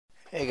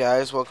Hey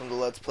guys, welcome to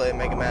Let's Play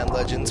Megaman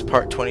Legends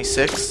Part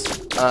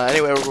 26.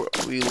 Anyway, where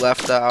we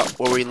left off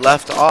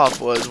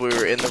was we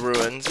were in the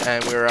ruins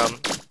and we were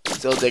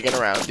still digging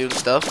around, doing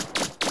stuff.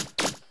 This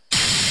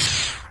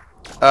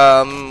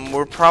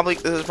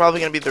is probably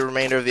gonna be the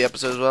remainder of the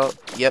episode as well.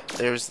 Yep,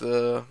 there's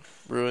the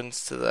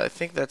ruins to the. I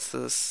think that's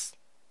this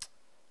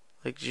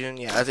Lake June.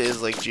 Yeah, it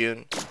is Lake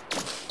June.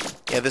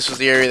 Yeah, this was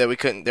the area that we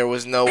couldn't. There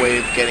was no way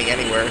of getting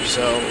anywhere,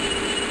 so.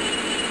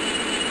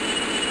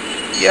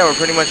 Yeah, we're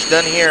pretty much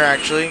done here,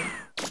 actually.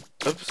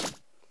 Oops,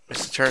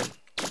 missed a turn.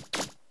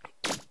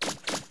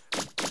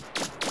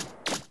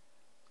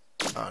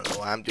 I don't know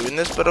why I'm doing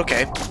this, but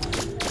okay.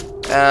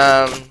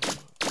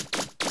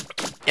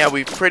 Yeah,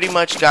 we've pretty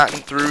much gotten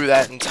through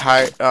that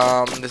entire,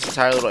 this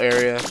entire little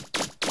area.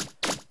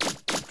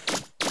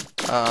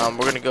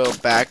 We're gonna go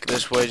back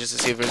this way just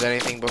to see if there's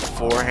anything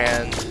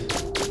beforehand.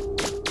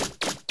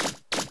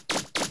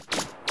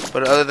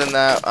 But other than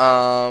that,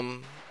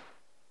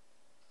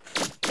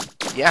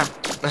 yeah.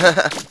 So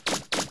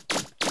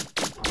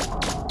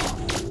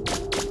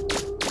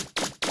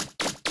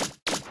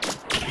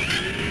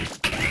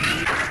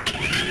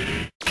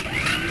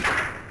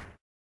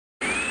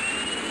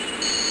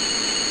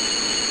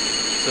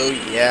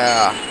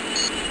yeah,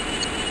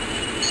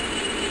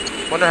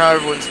 wonder how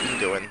everyone's been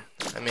doing.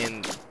 I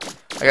mean,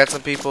 I got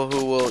some people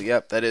who will.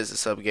 Yep, that is a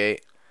sub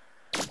gate.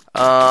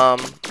 Been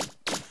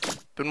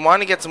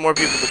wanting to get some more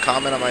people to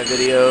comment on my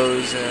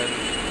videos and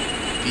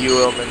view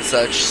them and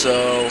such.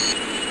 So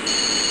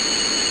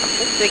I've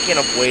been thinking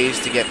of ways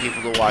to get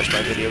people to watch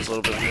my videos a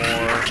little bit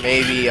more.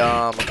 Maybe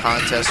a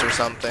contest or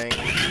something.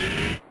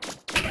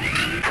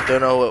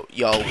 Don't know what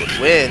y'all would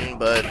win,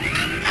 but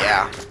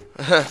yeah.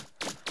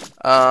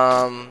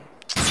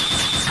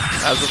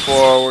 As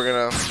before, we're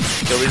gonna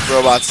kill these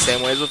robots the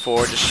same way as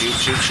before. Just shoot,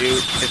 shoot,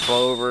 shoot. They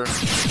fall over.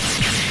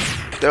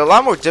 They're a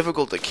lot more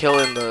difficult to kill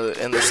in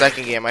the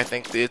second game. I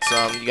think it's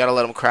you gotta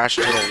let them crash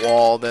into the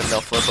wall, then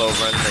they'll flip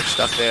over and they're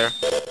stuck there.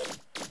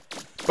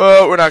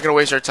 But we're not gonna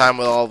waste our time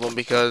with all of them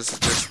because it's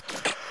just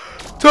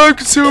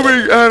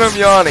time-consuming, and I'm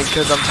yawning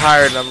because I'm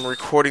tired and I'm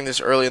recording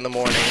this early in the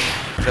morning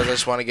because I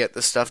just want to get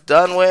this stuff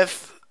done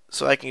with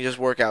so I can just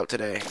work out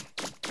today.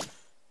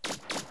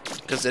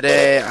 Because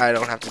today I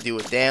don't have to do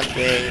a damn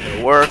thing,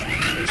 no work,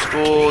 no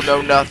school,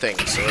 no nothing,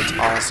 so it's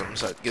awesome.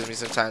 So it gives me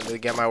some time to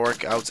get my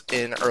workouts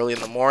in early in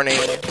the morning,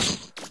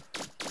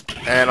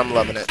 and I'm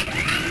loving it.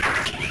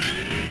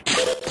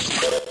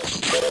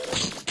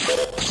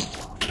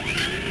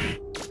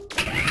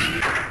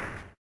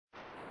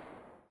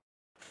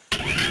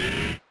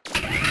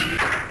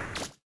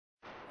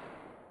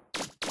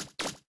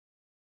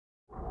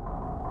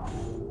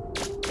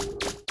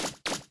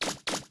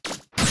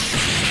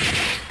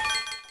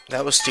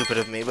 That was stupid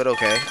of me, but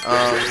okay.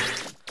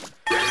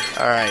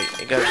 Alright,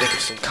 you gotta think of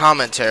some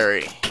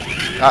commentary.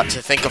 Got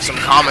to think of some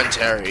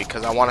commentary,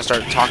 because I want to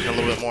start talking a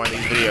little bit more in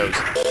these videos.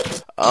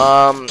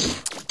 I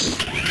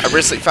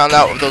recently found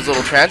out what those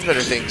little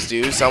transmitter things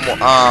do.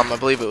 I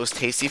believe it was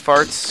Tasty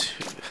Farts.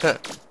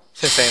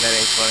 Just saying that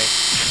ain't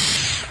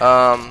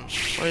funny.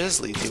 Where does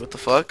this lead to? What the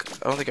fuck?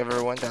 I don't think I've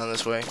ever went down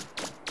this way.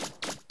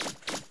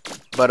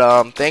 But,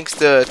 thanks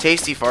to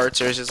Tasty Farts,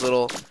 there's this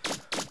little,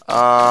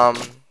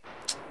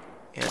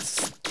 yeah,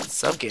 it's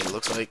subgate, it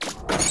looks like.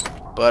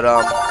 But,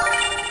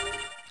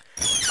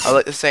 I'd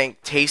like to thank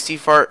Tasty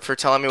Fart for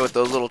telling me what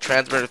those little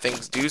transmitter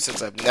things do,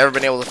 since I've never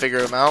been able to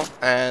figure them out.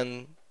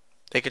 And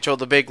they control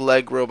the big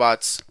leg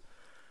robots.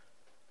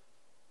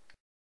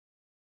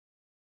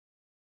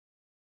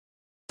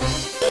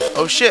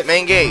 Oh shit,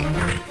 main gate.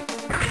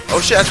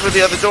 Oh shit, that's where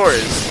the other door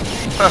is.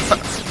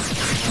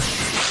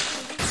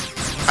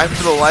 I,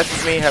 for the life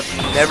of me, have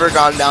never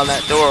gone down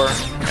that door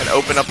and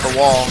opened up the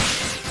wall.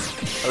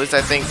 At least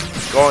I think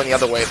going the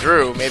other way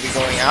through, maybe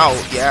going out,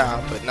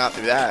 yeah, but not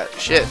through that.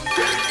 Shit.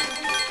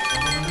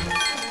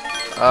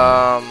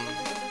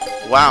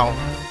 Wow.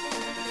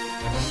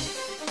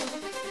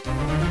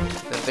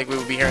 Didn't think we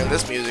would be hearing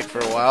this music for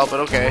a while, but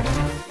okay.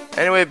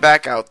 Anyway,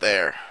 back out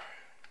there.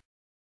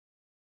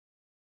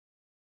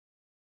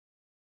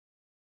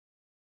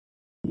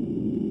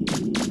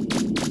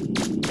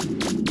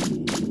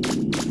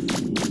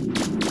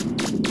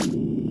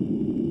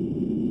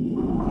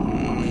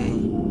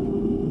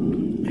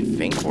 I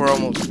think we're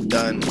almost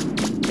done.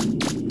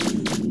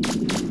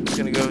 Just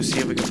gonna go see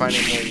if we can find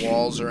any more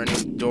walls or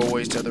any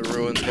doorways to other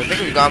ruins. I think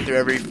we've gone through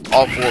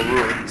all 4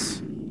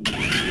 ruins.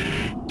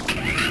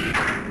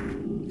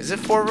 Is it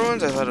 4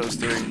 ruins? I thought it was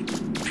 3.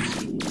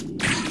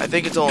 I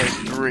think it's only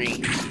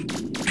 3.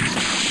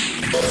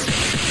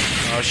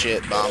 Oh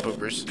shit, bomb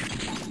poopers.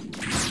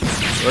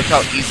 Look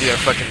how easy they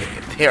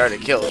are to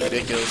kill. It's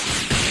ridiculous.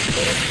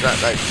 Not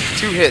like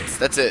 2 hits,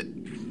 that's it.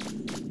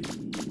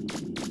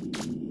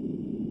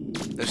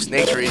 The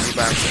snakes are easy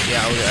bouncing.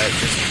 Yeah, look at that.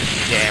 Just,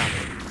 damn.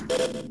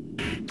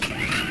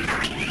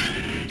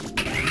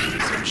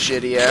 Some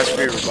shitty ass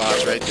reaver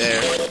bots right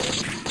there.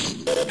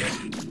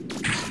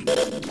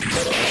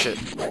 Oh shit.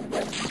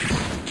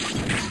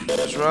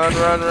 Just run,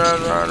 run,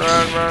 run, run,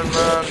 run, run,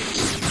 run.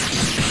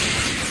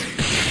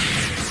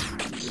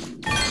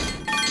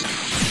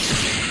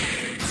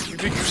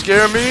 think you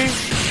scare me?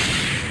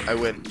 I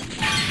win.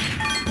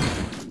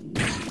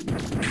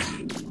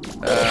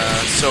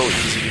 So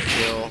easy to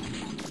kill.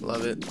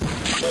 Love it.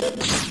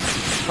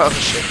 Oh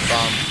shit,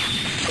 bomb.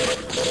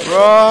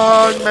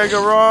 Run, Mega,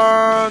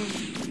 run!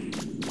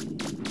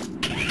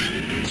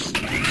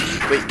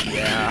 But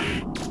yeah.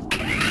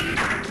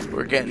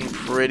 We're getting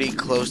pretty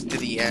close to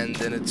the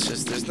end, and it's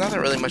just, there's nothing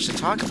really much to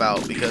talk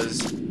about,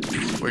 because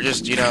we're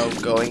just, you know,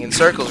 going in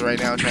circles right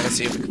now, trying to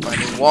see if we can find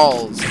new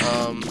walls.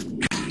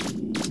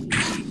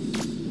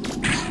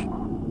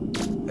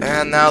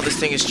 And now this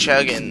thing is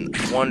chugging.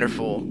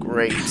 Wonderful.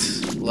 Great.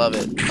 Love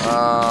it.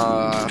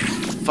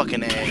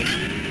 Fucking A.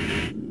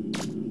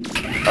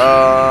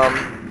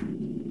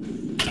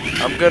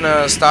 I'm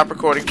gonna stop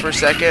recording for a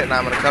second, and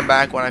I'm gonna come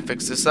back when I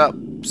fix this up.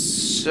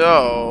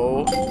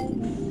 So,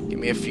 give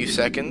me a few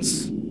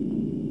seconds.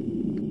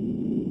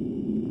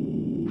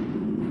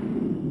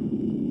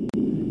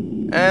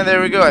 And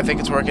there we go. I think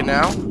it's working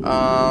now.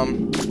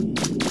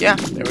 Yeah,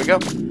 there we go.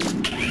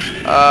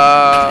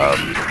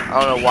 I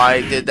don't know why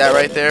I did that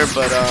right there,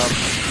 but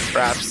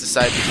perhaps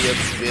decided to be a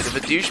bit of a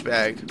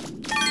douchebag.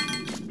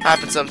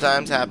 Happens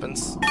sometimes,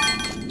 happens.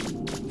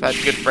 I've had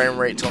a good frame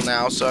rate till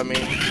now, so I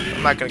mean,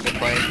 I'm not gonna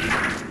complain.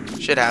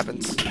 Shit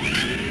happens.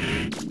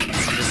 I'm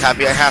just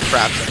happy I have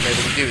fraps and I'm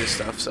able to do this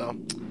stuff, so.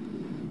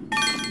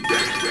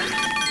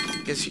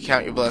 Guess you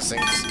count your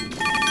blessings.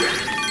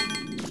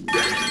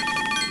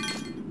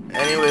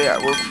 Anyway,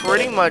 we're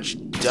pretty much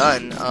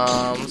done.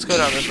 Let's go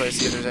down this way,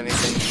 see if there's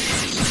anything.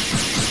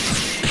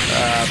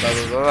 Blah,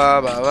 blah,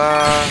 blah, blah,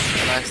 blah.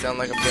 And I sound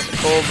like I'm getting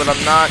cold, but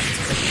I'm not.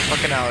 It's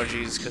fucking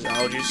allergies, because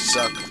allergies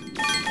suck.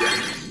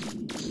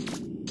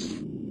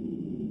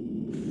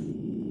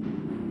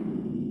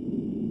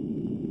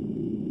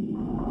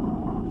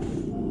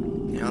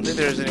 I don't think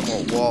there's any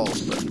more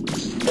walls, but...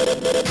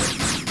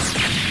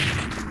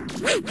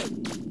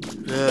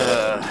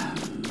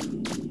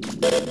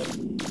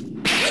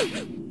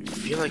 I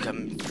feel like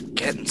I'm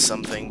forgetting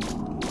something.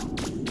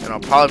 And I'll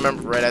probably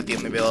remember right at the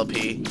end of the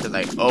LP, because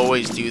I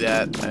always do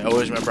that. I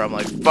always remember, I'm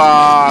like,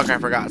 fuck, I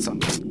forgot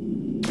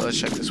something. So let's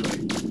check this way.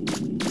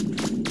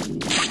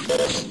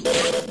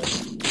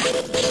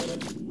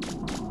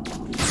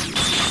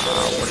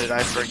 What did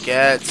I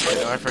forget? I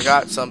know I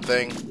forgot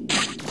something.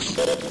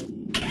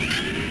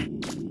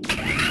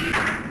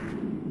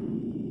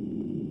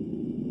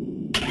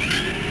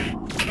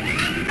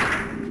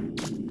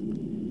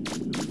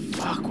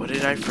 Fuck, what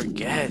did I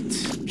forget?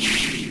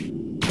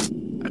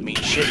 I mean,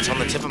 shit, it's on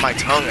the tip of my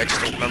tongue. I just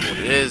don't remember what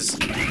it is.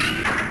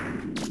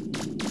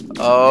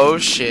 Oh,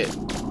 shit.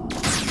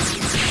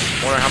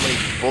 Wonder how many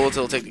bullets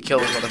it'll take to kill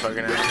this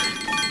motherfucker now.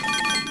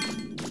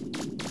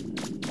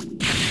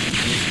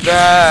 He's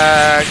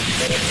back.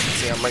 Let's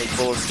see how many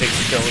bullets it takes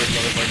to kill this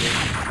motherfucker.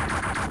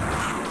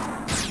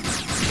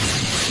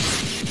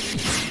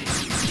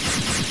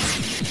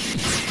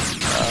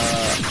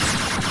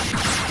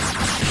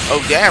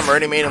 Oh, damn, I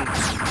already made him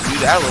do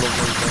that little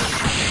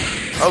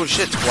movement. Oh,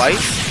 shit,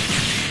 twice?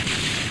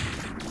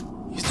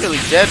 He's nearly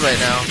dead right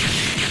now.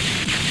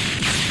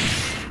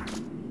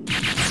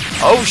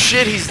 Oh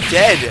shit, he's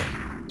dead.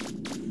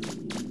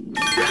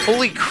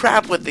 Holy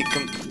crap, with the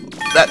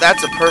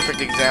that's a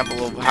perfect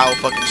example of how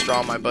fucking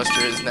strong my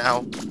buster is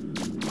now.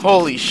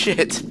 Holy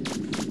shit.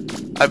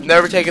 I've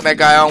never taken that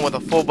guy on with a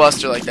full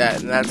buster like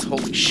that, and that's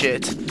holy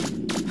shit.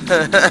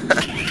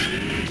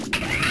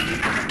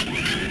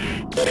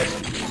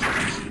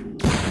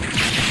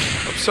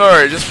 I'm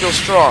sorry, I just feel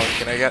strong.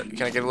 Can I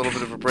get a little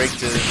bit of a break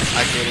to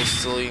act a little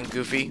silly and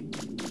goofy?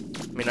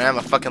 I mean, I am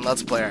a fucking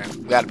Let's Player.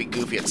 We gotta be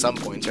goofy at some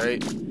points,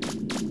 right?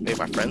 Make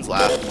my friends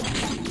laugh.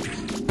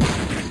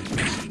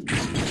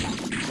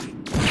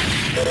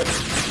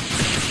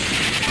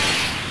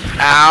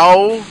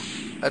 Ow!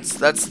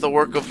 That's the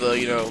work of the,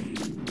 you know,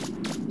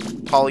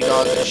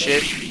 polygons and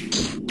shit.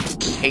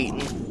 Hating.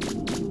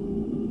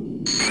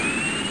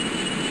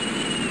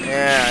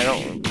 Yeah, I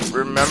don't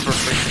remember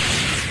freaking.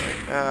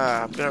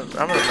 I'm gonna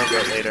remember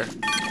it later.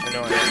 I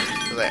know I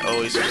am, because I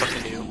always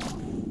fucking do.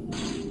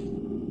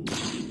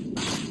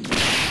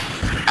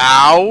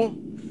 Ow!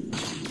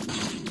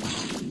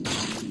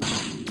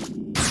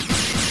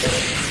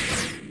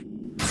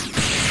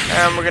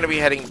 And we're gonna be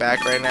heading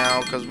back right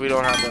now because we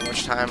don't have that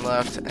much time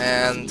left.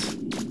 And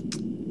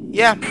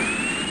yeah,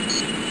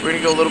 we're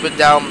gonna go a little bit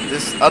down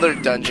this other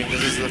dungeon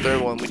because this is the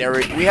third one. We've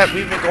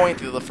been going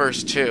through the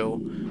first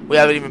two. We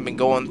haven't even been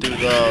going through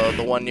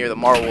the one near the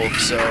Marwolf.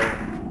 So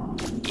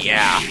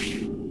yeah,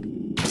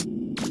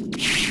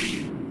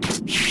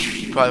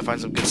 probably find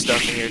some good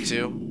stuff in here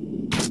too.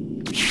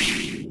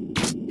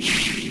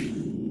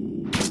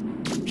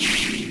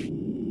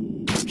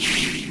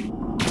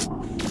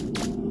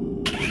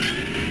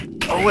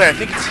 Oh wait, I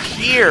think it's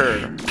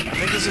here. I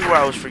think this is what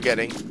I was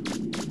forgetting.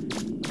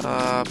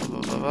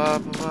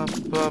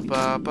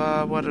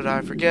 What did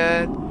I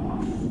forget?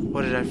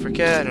 What did I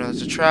forget? I know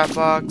there's a trap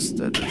box.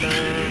 Da, da,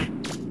 da.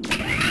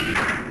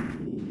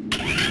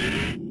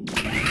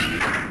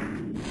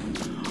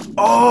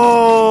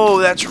 Oh,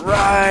 that's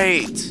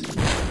right.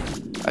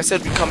 I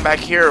said we come back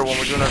here when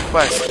we're doing our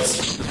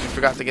quests. We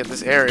forgot to get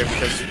this area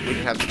because we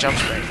didn't have the jump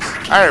springs.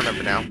 I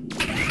remember now.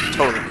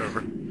 Totally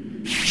remember.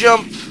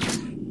 Jump!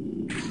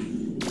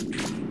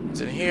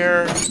 It's in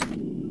here.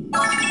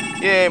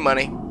 Yay,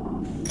 money.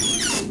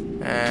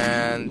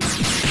 And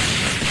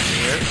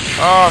here.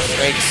 Oh,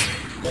 snakes.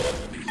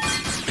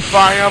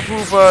 Fire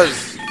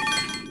poopas!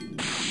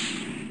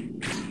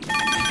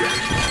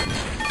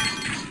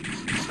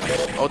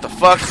 Oh, what the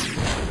fuck?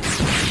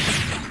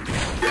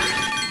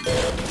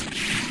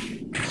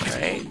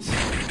 Alright.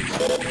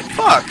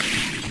 Fuck!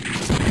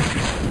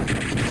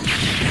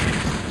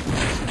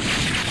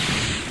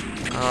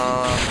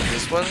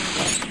 This one?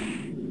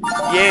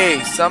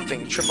 Yay,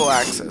 something. Triple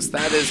access.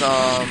 That is,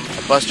 a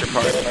buster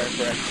part, if I'm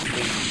correct.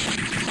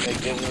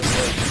 It gives us,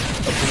 like,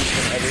 a boost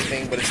and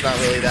everything, but it's not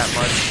really that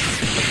much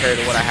compared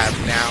to what I have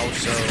now,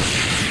 so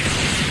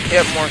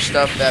get more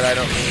stuff that I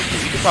don't need,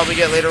 but you could probably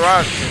get later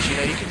on, since, you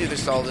know, you can do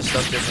all this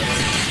stuff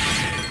differently.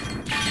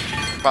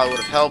 Probably would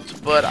have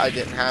helped, but I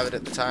didn't have it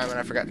at the time, and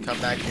I forgot to come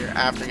back here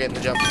after getting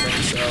the jump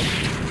spring, so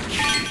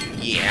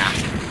yeah.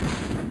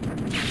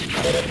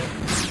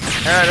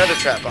 And another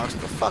trap box.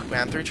 What the fuck,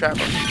 man? 3 trap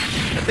boxes.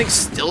 That thing's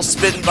still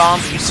spitting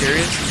bombs? Are you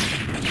serious?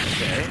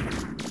 Okay.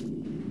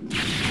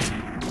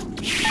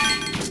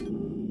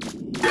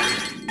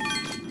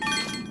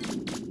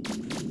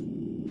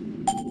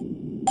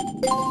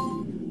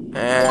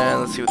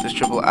 And let's see what this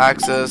triple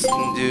access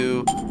can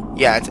do.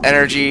 Yeah, it's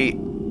energy,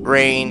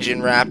 range,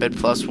 and rapid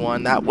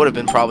 +1. That would have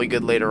been probably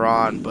good later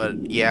on, but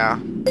yeah.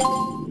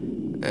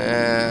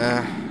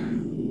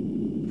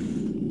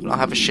 I'll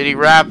have a shitty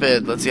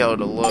rapid. Let's see how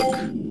it'll look.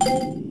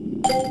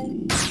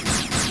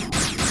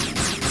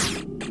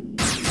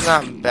 It's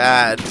not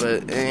bad,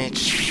 but it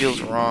just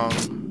feels wrong.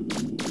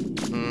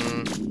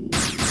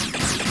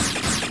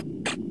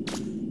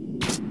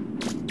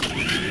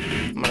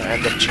 I'm gonna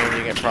end up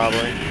changing it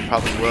probably.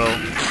 Probably will.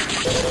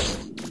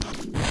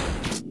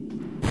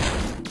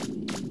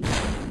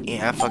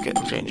 Yeah, fuck it.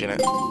 I'm changing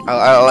it.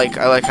 I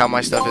like how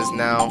my stuff is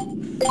now.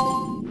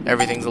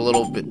 Everything's a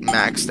little bit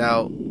maxed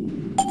out.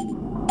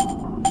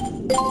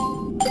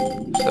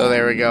 So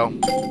there we go.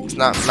 It's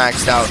not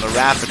maxed out in the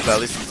rapid, but at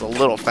least it's a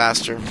little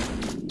faster.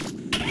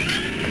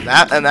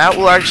 And that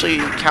will actually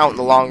count in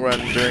the long run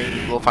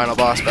during the final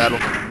boss battle.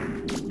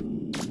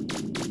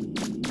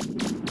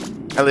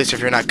 At least if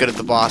you're not good at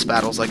the boss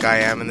battles like I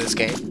am in this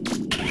game.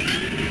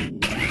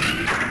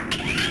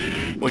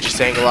 Which is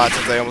saying a lot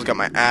since I almost got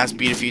my ass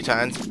beat a few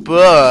times.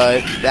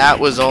 But that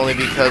was only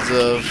because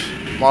of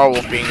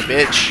Marwolf being a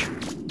bitch.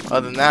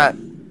 Other than that,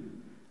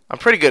 I'm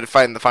pretty good at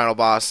fighting the final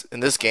boss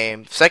in this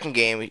game. Second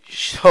game,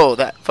 oh,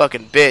 that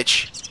fucking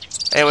bitch.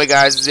 Anyway,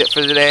 guys, this is it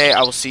for today.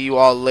 I will see you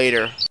all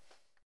later.